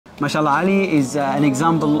MashaAllah, Ali is an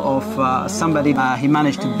example of somebody he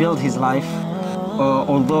managed to build his life,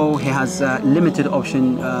 although he has limited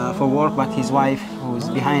option for work, but his wife, who's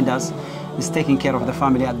behind us, is taking care of the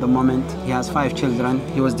family at the moment. He has 5 children.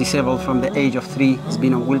 He was disabled from the age of 3. He's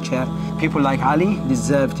been in a wheelchair. People like Ali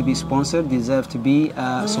deserve to be sponsored, deserve to be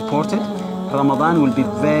supported. Ramadan will be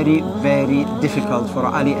very, very difficult for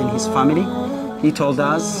Ali and his family. He told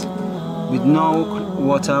us, with no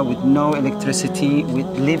water, with no electricity, with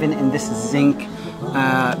living in this zinc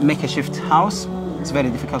makeshift house, it's very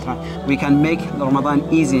difficult. We can make Ramadan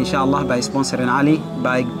easy, inshallah, by sponsoring Ali,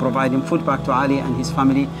 by providing food back to Ali and his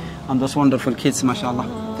family and those wonderful kids, mashallah.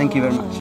 Thank you very much.